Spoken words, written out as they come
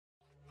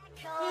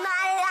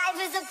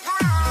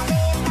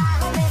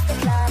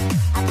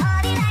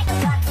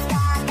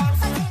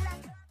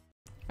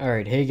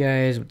Alright, hey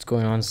guys, what's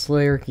going on?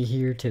 Slayerky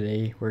here.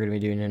 Today we're going to be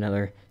doing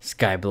another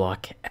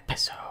Skyblock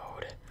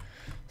episode.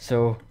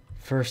 So,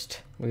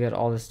 first, we got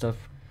all this stuff.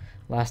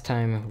 Last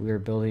time we were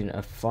building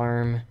a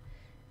farm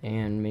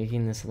and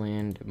making this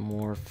land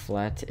more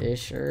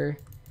flat-isher.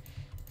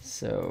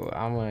 So,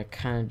 I'm going to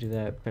kind of do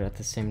that, but at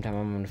the same time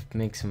I'm going to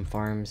make some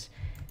farms.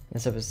 In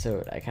this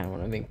episode, I kind of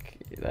want to make,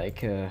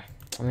 like, I'm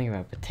thinking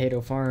about a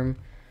potato farm.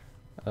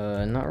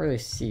 Not really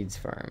seeds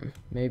farm.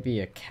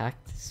 Maybe a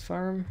cactus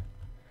farm?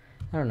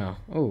 I don't know.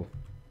 Oh,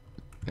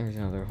 there's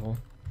another hole.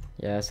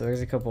 Yeah, so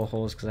there's a couple of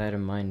holes because I had to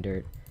mine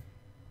dirt.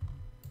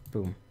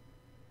 Boom.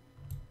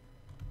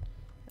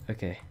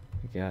 Okay,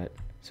 we got...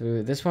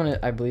 So this one,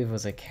 I believe,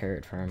 was a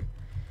carrot farm.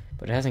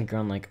 But it hasn't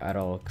grown, like, at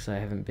all because I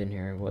haven't been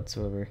here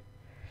whatsoever.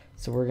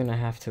 So we're going to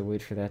have to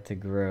wait for that to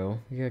grow.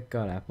 We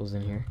got apples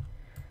in here.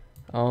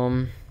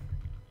 What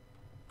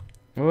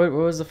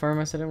was the farm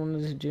I said I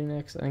wanted to do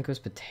next? I think it was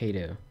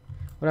potato.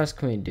 What else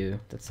can we do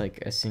that's like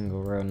a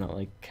single row, not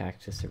like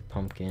cactus or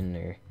pumpkin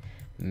or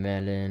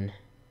melon?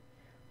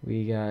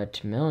 We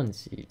got melon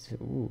seeds.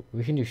 Ooh,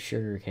 we can do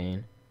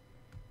sugarcane.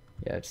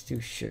 Yeah, let's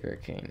do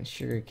sugarcane.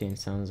 Sugarcane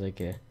sounds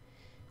like a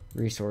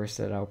resource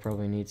that I'll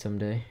probably need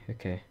someday.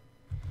 Okay.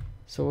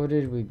 So what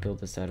did we build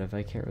this out of?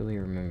 I can't really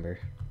remember.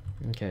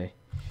 Okay.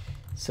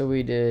 So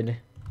we did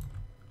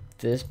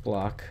this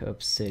block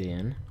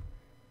obsidian.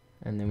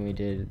 And then we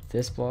did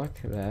this block,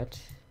 that.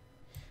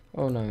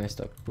 Oh no, I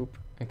messed up. Boop.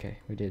 Okay,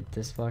 we did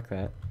this block,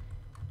 that.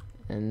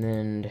 And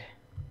then...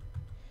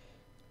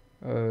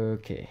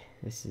 Okay,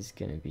 this is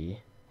gonna be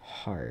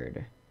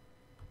hard.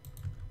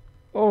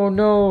 Oh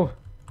no!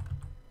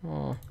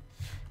 Oh,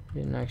 I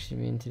didn't actually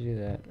mean to do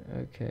that.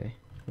 Okay,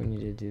 we need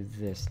to do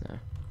this now.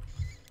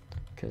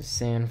 Because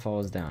sand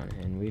falls down,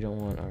 and we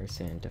don't want our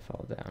sand to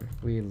fall down.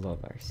 We love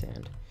our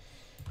sand.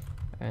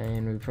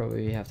 And we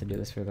probably have to do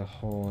this for the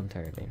whole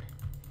entire thing.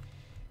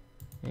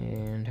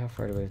 And how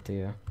far do we have to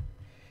go?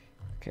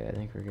 Okay, I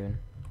think we're good.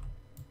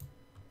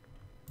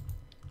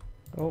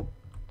 Oh,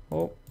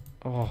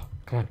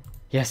 come on.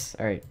 Yes,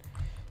 alright.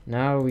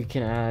 Now we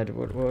can add,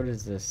 what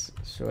is this?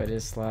 So I did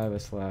a slab,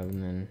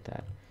 and then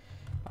that.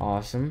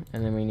 Awesome.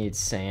 And then we need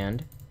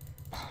sand.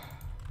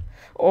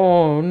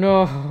 Oh,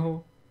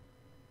 no.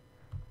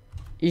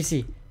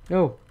 Easy.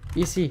 No,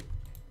 easy.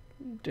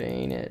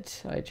 Dang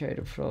it. I tried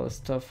to put all this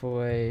stuff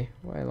away.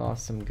 Well, I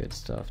lost some good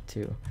stuff,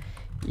 too.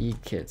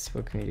 Kits.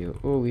 What can we do?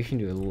 Oh, we can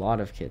do a lot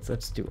of kits.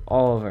 Let's do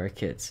all of our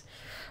kits.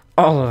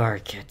 All of our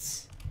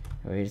kits.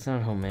 Wait, it's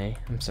not home A.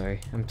 I'm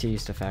sorry. I'm too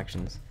used to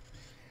factions.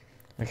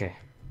 Okay.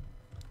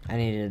 I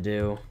need to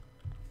do...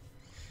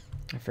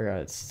 I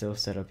forgot it's still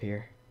set up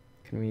here.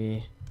 Can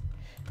we...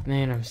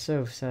 Man, I'm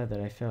so sad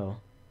that I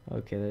fell.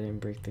 Okay, that didn't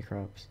break the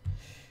crops.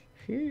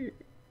 Okay,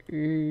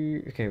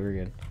 we're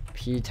good.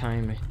 P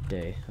time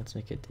day. Let's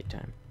make it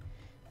daytime.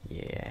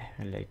 Yeah,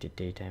 I liked it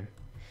daytime.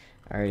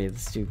 Alrighty,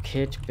 let's do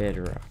kit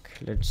bedrock.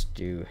 Let's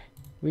do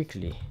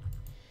weekly.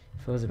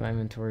 Fills up my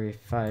inventory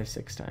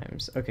 5-6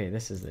 times. Okay,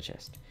 this is the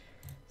chest.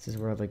 This is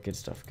where all the good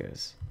stuff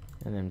goes.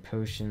 And then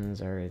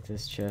potions. Alright,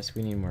 this chest.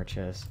 We need more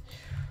chests.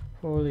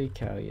 Holy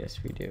cow, yes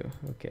we do.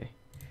 Okay.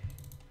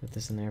 Put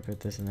this in there, put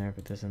this in there,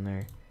 put this in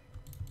there.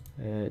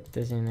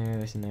 This in there,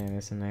 this in there,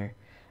 this in there.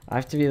 I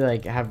have to be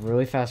like, have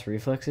really fast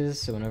reflexes,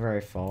 so whenever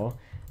I fall,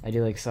 I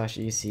do like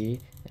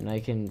 /EC, and I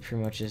can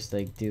pretty much just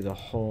like do the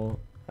whole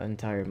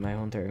my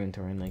whole entire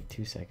inventory in like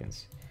 2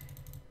 seconds.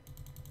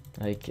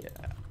 Like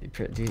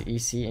do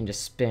EC and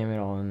just spam it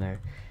all in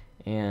there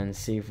and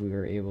see if we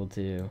were able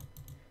to,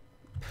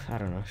 I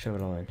don't know, shove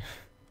it all in.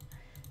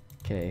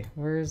 Okay,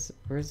 where's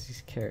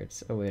these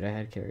carrots? Oh wait, I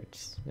had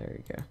carrots. There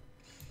we go.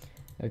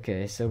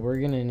 Okay, so we're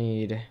gonna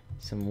need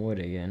some wood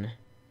again.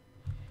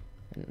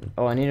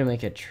 Oh, I need to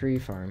make a tree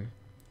farm.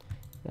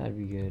 That'd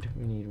be good.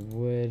 We need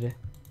wood.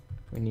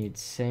 We need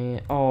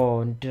sand.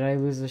 Oh, did I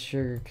lose the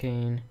sugar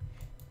cane?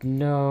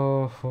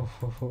 No.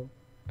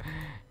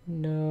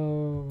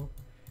 No.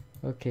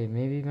 Okay,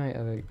 maybe my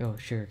other... Oh,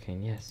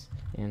 sugarcane, yes.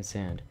 And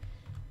sand.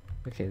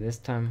 Okay, this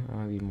time I'm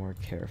gonna be more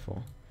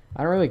careful.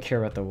 I don't really care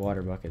about the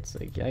water buckets.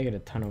 Like, I get a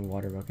ton of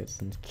water buckets,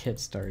 and Kit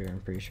Starter,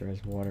 I'm pretty sure,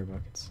 has water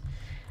buckets.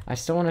 I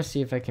still want to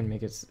see if I can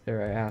make it...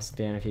 Or I asked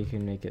Dan if he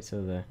can make it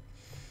so the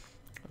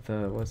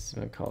what's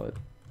it call it?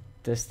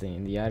 This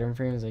thing. The item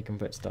frames, I can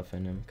put stuff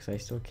in them. Because I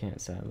still can't,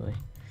 sadly.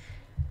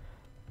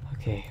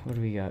 Okay, what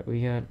do we got?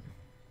 We got...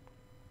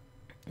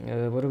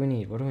 what do we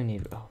need? What do we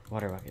need? Oh,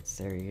 water buckets.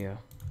 There you go.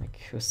 Like,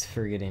 I was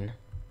forgetting.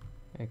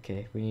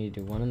 Okay, we need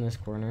to do one in this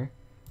corner,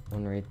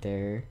 one right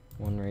there,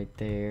 one right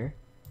there,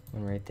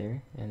 one right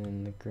there, and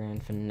then the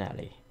grand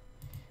finale.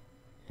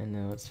 And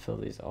then let's fill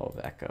these all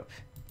back up.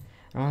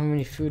 I don't have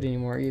any food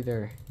anymore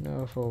either.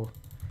 No.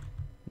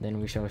 Then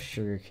we shall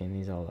sugarcane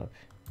these all up.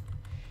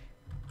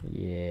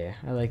 Yeah,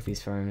 I like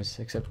these farms,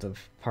 except the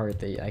part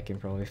that I can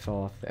probably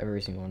fall off every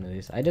single one of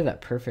these. I did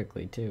that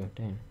perfectly too.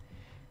 Dang.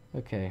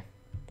 Okay.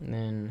 And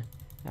then,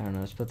 I don't know,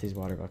 let's put these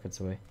water buckets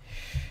away.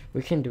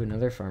 We can do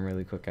another farm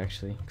really quick,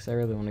 actually, because I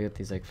really want to get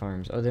these, like,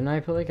 farms. Oh, didn't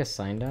I put, like, a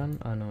sign down?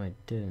 Oh, no, I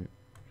didn't.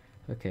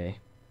 Okay.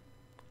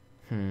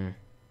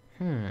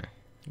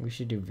 We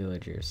should do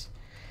villagers.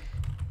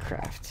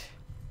 Craft.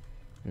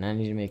 And I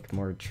need to make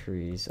more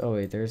trees. Oh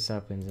wait, there's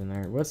saplings in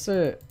there. What's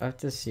the... I have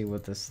to see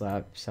what the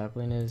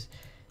sapling is.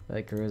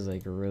 That grows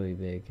like really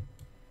big.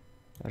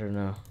 I don't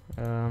know.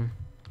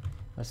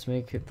 Let's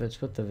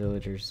put the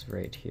villagers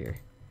right here.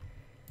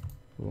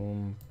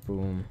 Boom,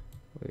 boom.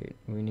 Wait,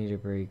 we need to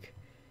break.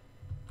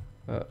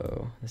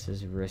 Uh-oh, this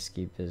is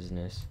risky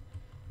business.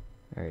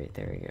 Alright,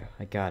 there we go.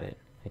 I got it.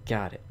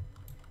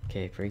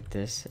 Okay, break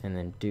this and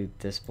then do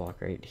this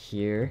block right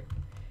here.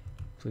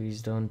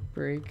 Please don't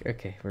break.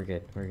 Okay, we're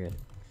good.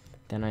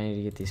 Then I need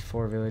to get these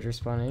 4 villager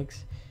spawn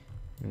eggs.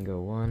 And go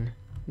 1.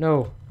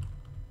 No!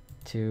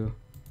 2,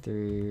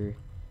 3,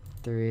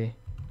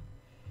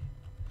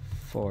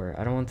 4.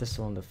 I don't want this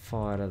one to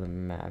fall out of the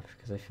map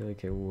because I feel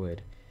like it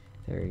would.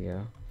 There we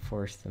go.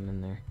 Force them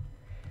in there.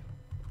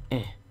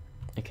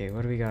 Okay,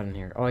 what do we got in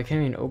here? Oh, I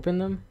can't even open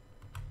them?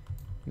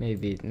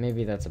 Maybe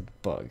that's a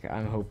bug.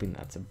 I'm hoping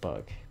that's a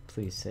bug.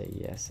 Please say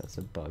yes, that's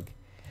a bug.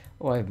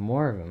 Oh, I have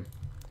more of them.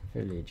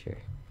 Villager.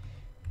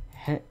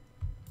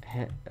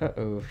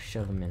 Uh-oh,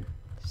 shove him in.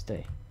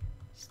 Stay.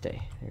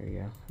 There we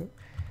go.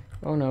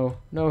 Oh no,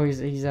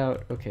 he's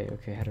out. Okay,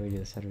 how do we do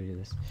this?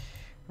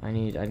 I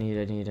need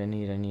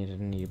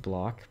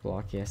block,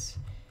 yes.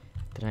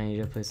 Then I need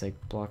to place like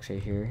blocks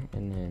right here,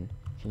 and then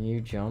can you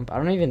jump? I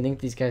don't even think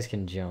these guys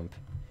can jump.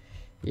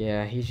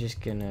 Yeah, he's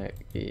just gonna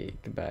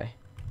goodbye.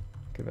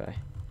 It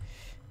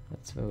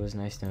was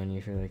nice knowing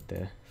you for like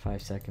the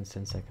 5 seconds,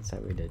 10 seconds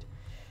that we did.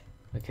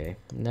 Okay,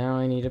 now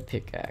I need a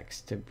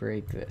pickaxe to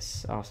break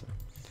this. Awesome.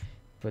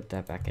 Put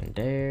that back in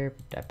there,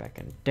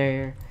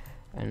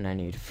 and I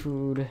need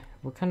food.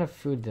 What kind of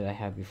food did I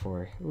have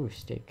before? Ooh,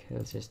 steak.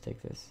 Let's just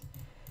take this.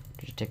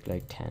 Just take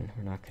like 10.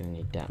 We're not gonna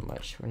need that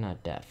much. We're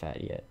not that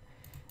fat yet.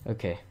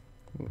 Okay,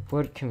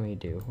 what can we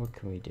do?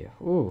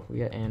 Ooh, we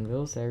got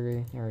anvils. I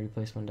already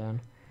placed one down.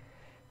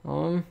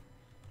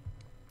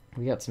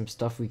 We got some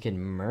stuff we can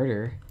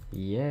murder.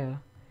 Yeah.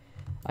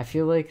 I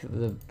feel like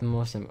the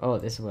most... Oh,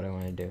 this is what I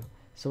want to do.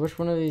 So which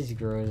one of these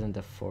grows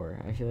into 4?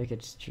 I feel like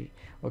it's tree.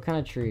 What kind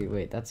of tree?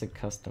 Wait, that's a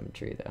custom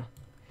tree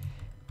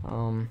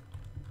though.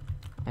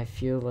 I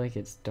feel like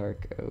it's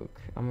dark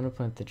oak. I'm gonna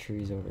plant the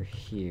trees over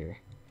here.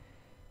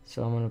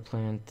 So I'm gonna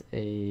plant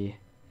a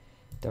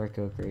dark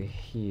oak right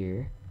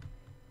here.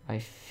 I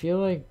feel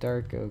like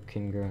dark oak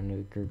can grow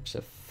into groups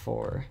of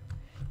 4.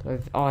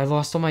 Oh, I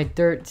lost all my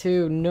dirt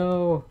too.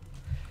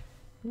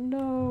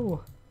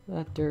 No,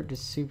 that dirt is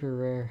super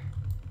rare.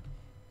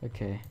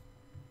 Okay.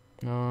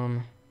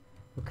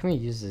 What can we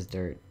use this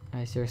dirt?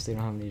 I seriously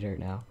don't have any dirt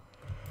now.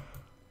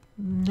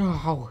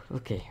 No.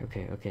 Okay. I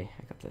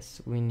got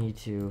this. We need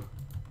to...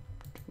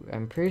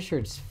 I'm pretty sure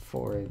it's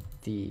 4 of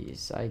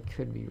these. I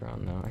could be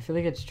wrong though. I feel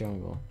like it's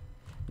jungle.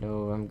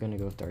 No, I'm gonna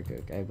go with dark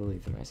oak. I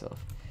believe in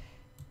myself.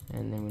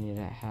 And then we need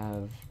to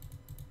have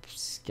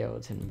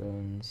skeleton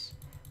bones.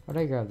 Why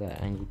did I grab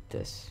that? I need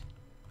this.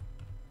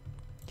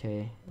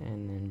 Okay,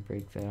 and then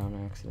break that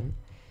on accident.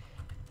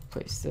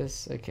 Place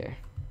this. Okay.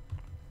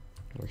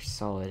 We're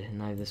solid.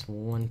 And I have this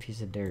one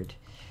piece of dirt.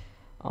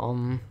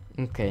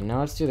 Okay, now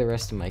let's do the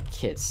rest of my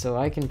kits. So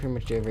I can pretty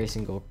much do every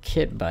single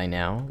kit by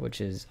now,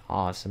 which is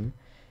awesome.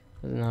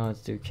 But now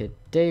let's do kit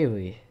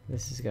daily.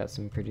 This has got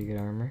some pretty good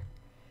armor.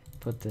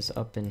 Put this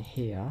up in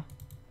here.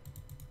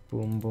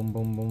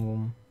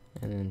 Boom.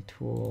 And then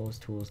tools.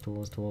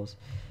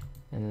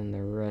 And then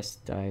the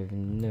rest, I have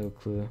no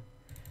clue.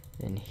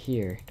 And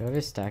here, do I have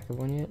a stack of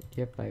one yet?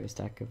 Yep, I have a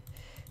stack of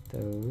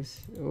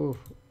those. Oh,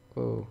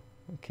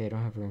 okay, I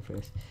don't have room for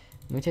this.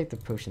 Let me take the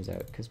potions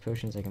out, because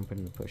potions I can put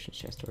in the potions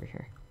chest over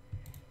here.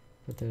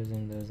 Put those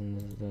in.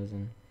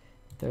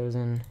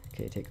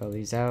 Okay, take all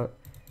these out.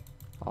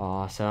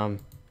 Awesome.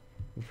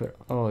 We put,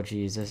 oh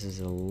geez, this is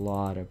a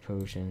lot of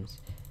potions.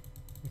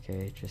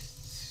 Okay,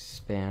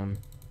 just spam.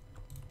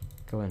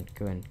 Go in.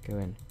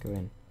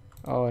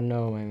 Oh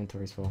no, my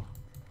inventory's full.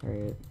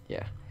 Alright,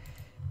 yeah.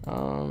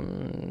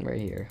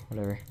 Right here,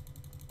 whatever.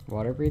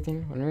 Water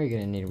breathing? When are we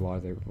gonna need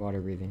water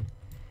breathing?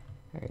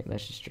 Alright,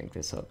 let's just drink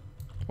this up.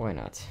 Why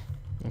not?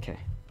 Okay.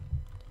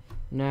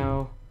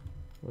 Now,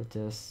 we'll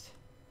just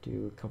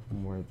do a couple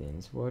more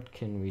things. What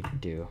can we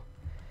do?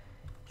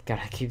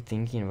 Gotta keep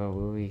thinking about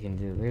what we can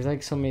do. There's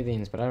like so many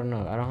things, but I don't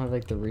know. I don't have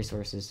like the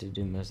resources to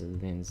do most of the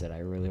things that I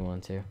really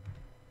want to.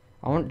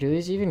 Do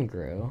these even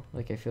grow?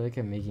 Like, I feel like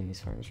I'm making these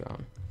farms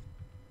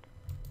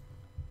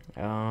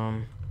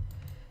wrong.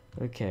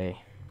 Okay.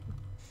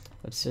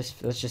 Let's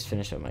just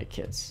finish up my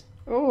kits.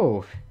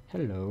 Oh,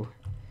 hello.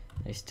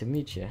 Nice to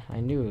meet you. I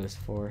knew it was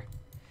 4.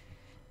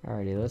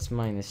 Alrighty, let's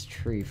mine this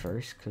tree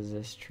first, because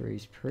this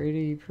tree's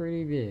pretty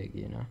big,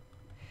 you know.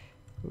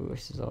 Ooh,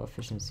 this is all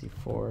efficiency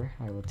 4.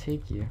 I will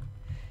take you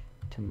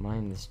to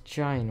mine this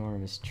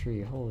ginormous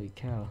tree. Holy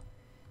cow.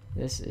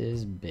 This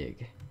is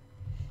big.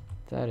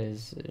 That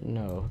is,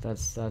 no,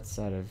 that's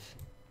out of,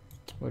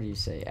 what do you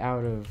say,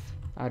 out of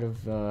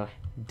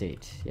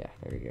date. Yeah,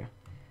 there we go.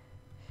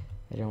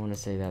 I don't want to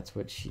say that's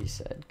what she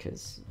said,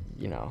 because,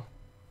 you know,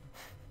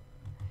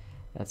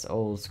 that's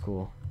old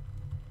school.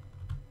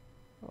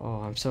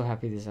 Oh, I'm so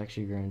happy this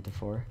actually grew into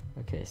 4.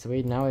 Okay, so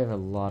now we have a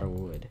lot of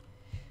wood.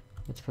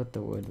 Let's put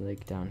the wood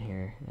like down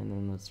here, and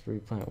then let's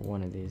replant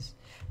one of these.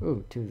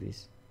 Ooh, 2 of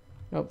these.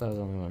 Nope, that was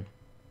only 1.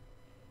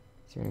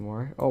 Is there any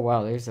more? Oh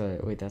wow, there's a,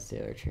 wait, that's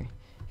the other tree.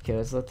 Okay,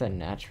 let's let that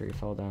nat tree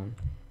fall down.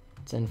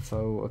 It's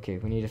info. Okay,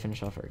 we need to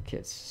finish off our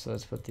kits, so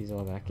let's put these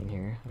all back in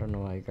here. I don't know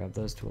why I grabbed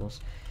those tools.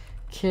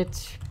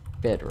 Kit,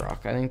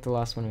 bedrock. I think the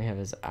last one we have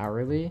is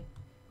hourly.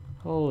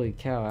 Holy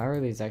cow,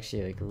 hourly is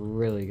actually like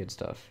really good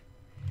stuff.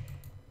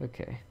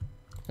 Okay,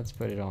 let's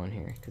put it all in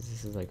here, because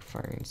this is like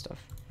farming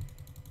stuff.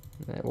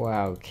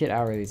 Wow, kit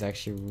hourly is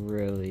actually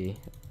really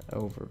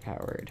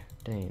overpowered.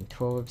 Dang,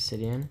 12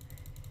 obsidian.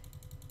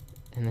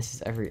 And this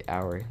is every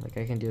hour. Like,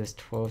 I can do this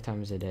 12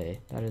 times a day.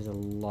 That is a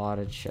lot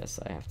of chests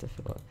I have to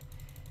fill up.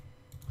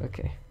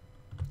 Okay.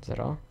 Is that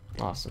all?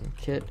 Awesome.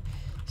 Kit.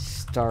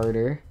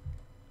 Starter.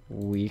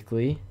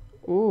 Weekly.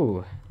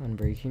 Ooh.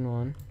 Unbreaking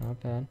 1.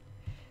 Not bad.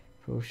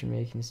 Potion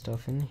making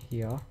stuff in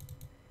here.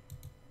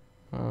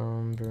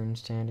 Burn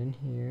stand in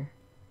here.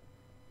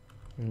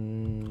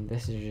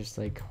 This is just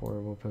like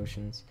horrible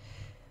potions.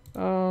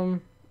 I'll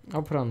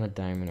put on the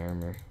diamond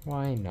armor.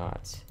 Why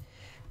not?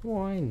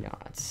 Why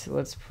not?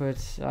 Let's put,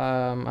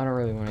 I don't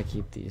really want to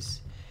keep these.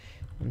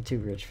 I'm too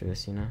rich for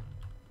this, you know?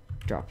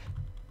 Drop.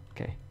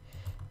 Okay.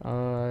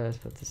 Let's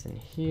put this in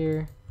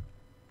here.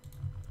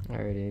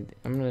 Alrighty.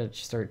 I'm gonna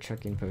start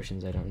chucking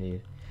potions I don't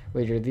need.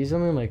 Wait, are these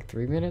only like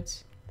 3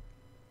 minutes?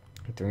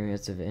 3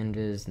 minutes of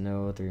invis?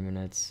 No, 3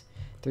 minutes.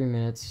 3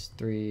 minutes,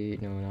 3,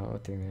 no,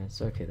 not 3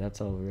 minutes. Okay,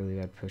 that's all really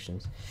bad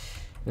potions.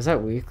 Was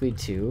that weekly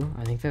too?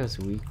 I think that was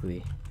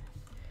weekly.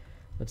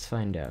 Let's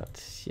find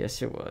out.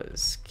 Yes, it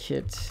was.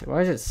 Kit.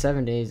 Why is it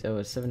 7 days? Oh,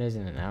 it's 7 days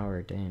in an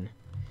hour. Dang.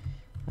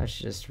 That's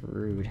just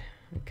rude.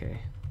 Okay.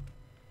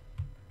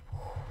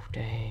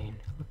 Dang.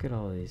 Look at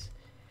all these.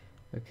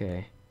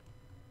 Okay.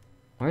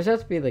 Why does it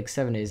have to be like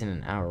 7 days in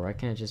an hour? Why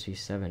can't it just be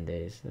 7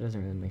 days? That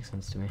doesn't really make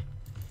sense to me.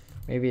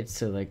 Maybe it's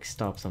to like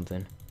stop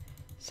something.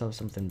 Stop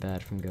something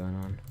bad from going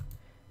on.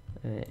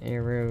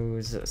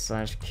 Arrows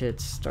 /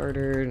 kit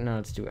starter. No,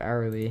 let's do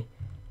hourly.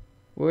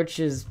 Which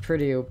is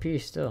pretty OP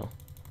still.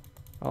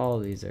 All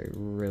of these are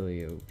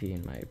really OP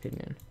in my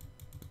opinion.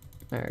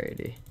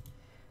 Alrighty.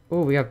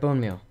 Oh, we got bone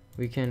meal.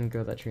 We can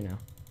grow that tree now.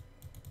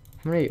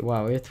 How many?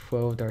 Wow, we have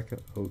 12 dark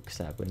oak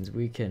saplings.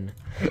 We can...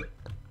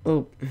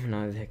 Oh,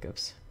 no, the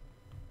hiccups.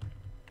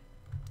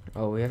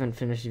 Oh, we haven't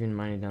finished even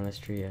mining down this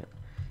tree yet.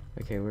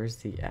 Okay, where's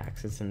the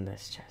axe? It's in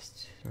this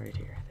chest. Right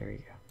here. There you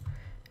go.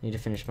 Need to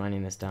finish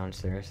mining this down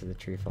so the rest of the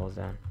tree falls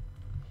down.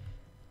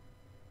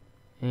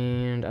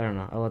 And I don't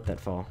know. I'll let that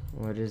fall.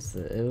 What is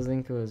the... I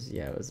think it was...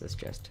 Yeah, it was this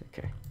chest.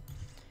 Okay.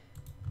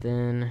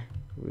 Then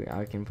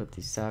I can put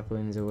these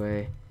saplings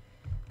away.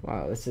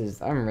 Wow, this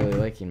is... I'm really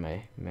liking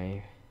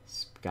my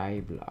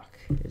Skyblock.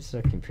 It's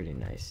looking pretty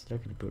nice.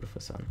 Looking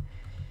beautiful, son.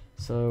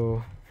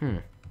 So,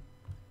 Did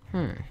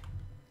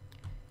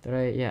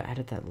I... Yeah,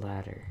 added that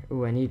ladder.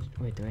 Oh, I need...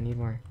 Wait, do I need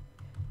more?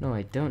 No,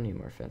 I don't need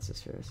more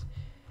fences for this.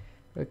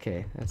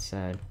 Okay, that's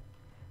sad.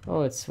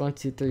 Oh, it's 1,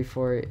 2, 3,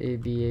 4, A,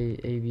 B,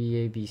 A, A, B,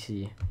 A, B,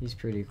 C. He's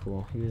pretty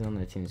cool. He was on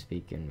the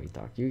TeamSpeak and we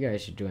talked. You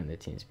guys should join the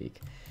TeamSpeak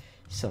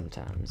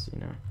sometimes,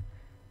 you know.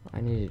 I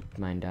need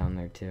mine down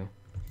there too.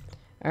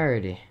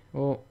 Alrighty.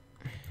 Well,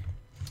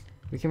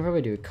 we can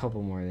probably do a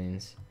couple more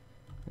things.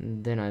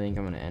 And then I think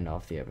I'm going to end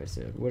off the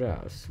episode. What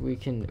else? We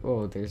can...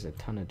 Oh, there's a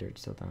ton of dirt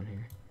still down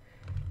here.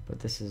 But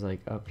this is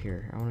like up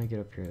here. I want to get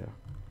up here though.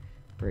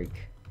 Break.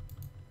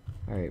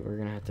 Alright, we're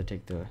going to have to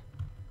take the...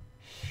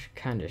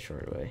 kind of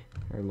short way,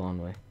 or long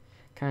way,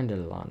 kind of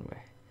long way.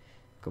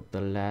 Go up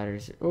the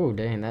ladders. Oh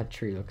dang, that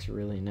tree looks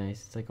really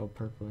nice. It's like all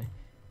purpley.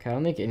 Okay, I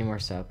don't think any more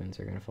saplings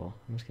are gonna fall.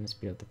 I'm just gonna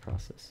speed up the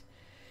process.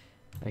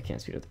 I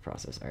can't speed up the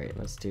process. All right,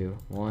 let's do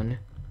 1.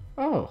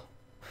 Oh,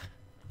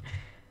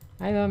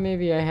 I thought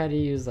maybe I had to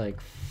use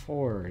like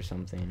 4 or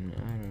something.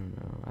 I don't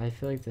know. I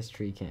feel like this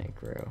tree can't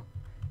grow.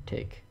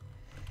 Take.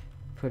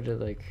 Put it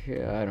like,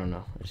 I don't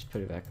know. I just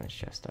put it back in my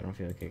chest. I don't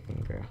feel like it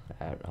can grow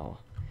at all.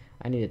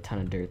 I need a ton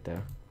of dirt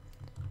though.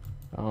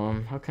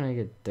 How can I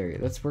get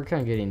dirt? Let's work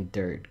on getting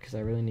dirt because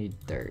I really need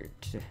dirt.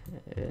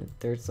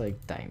 Dirt's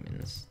like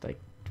diamonds, like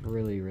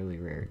really, really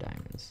rare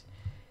diamonds.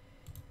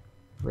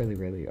 Really,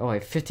 really. Oh, I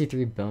have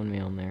 53 bone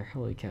meal in there.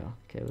 Holy cow.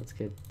 Okay, let's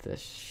get the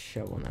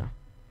shovel now.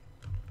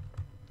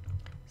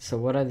 So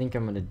what I think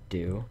I'm gonna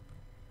do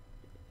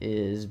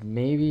is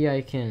maybe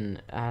I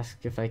can ask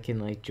if I can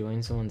like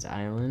join someone's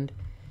island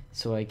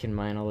so I can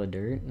mine all the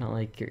dirt. Not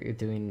like you're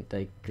doing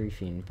like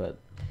griefing, but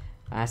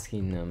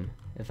asking them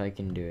if I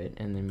can do it,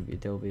 and then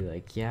they'll be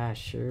like, yeah,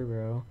 sure,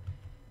 bro.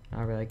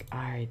 And I'll be like,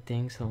 alright,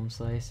 thanks, home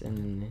slice, and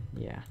then,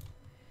 yeah.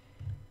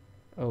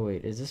 Oh,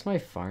 wait, is this my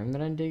farm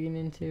that I'm digging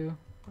into?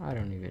 I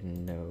don't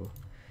even know.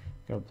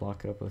 Gotta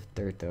block it up with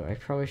dirt, though. I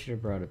probably should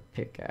have brought a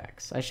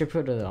pickaxe. I should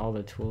put all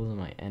the tools in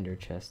my ender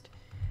chest.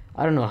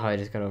 I don't know how I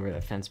just got over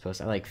that fence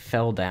post. I, like,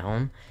 fell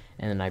down,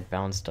 and then I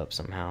bounced up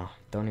somehow.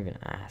 Don't even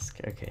ask.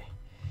 Okay.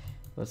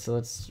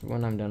 Let's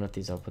when I'm done with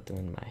these, I'll put them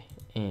in my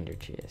ender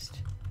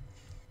chest.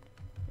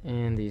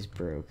 And these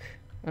broke.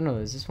 Oh no,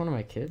 is this one of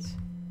my kids?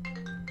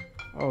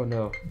 Oh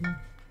no.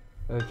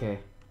 Okay.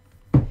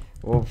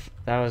 Well,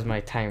 that was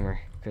my timer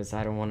because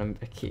I don't want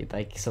to keep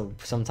like, so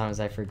sometimes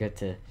I forget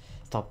to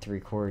stop the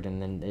record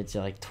and then it's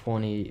like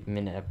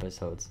 20-minute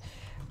episodes.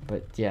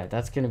 But yeah,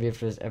 that's gonna be it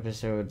for this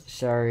episode.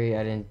 Sorry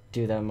I didn't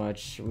do that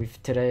much.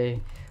 We've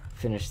today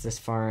finished this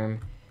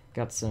farm,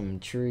 got some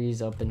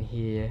trees up in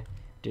here,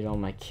 did all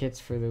my kits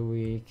for the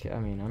week. I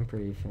mean, I'm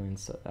pretty feeling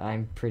solid.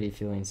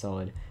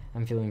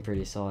 I'm feeling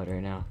pretty solid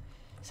right now.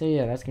 So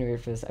yeah, that's gonna be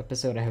it for this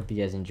episode. I hope you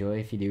guys enjoy.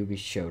 If you do, be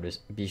sure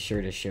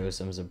to show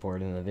some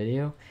support in the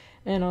video,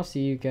 and I'll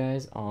see you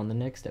guys on the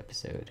next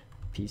episode.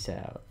 Peace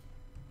out.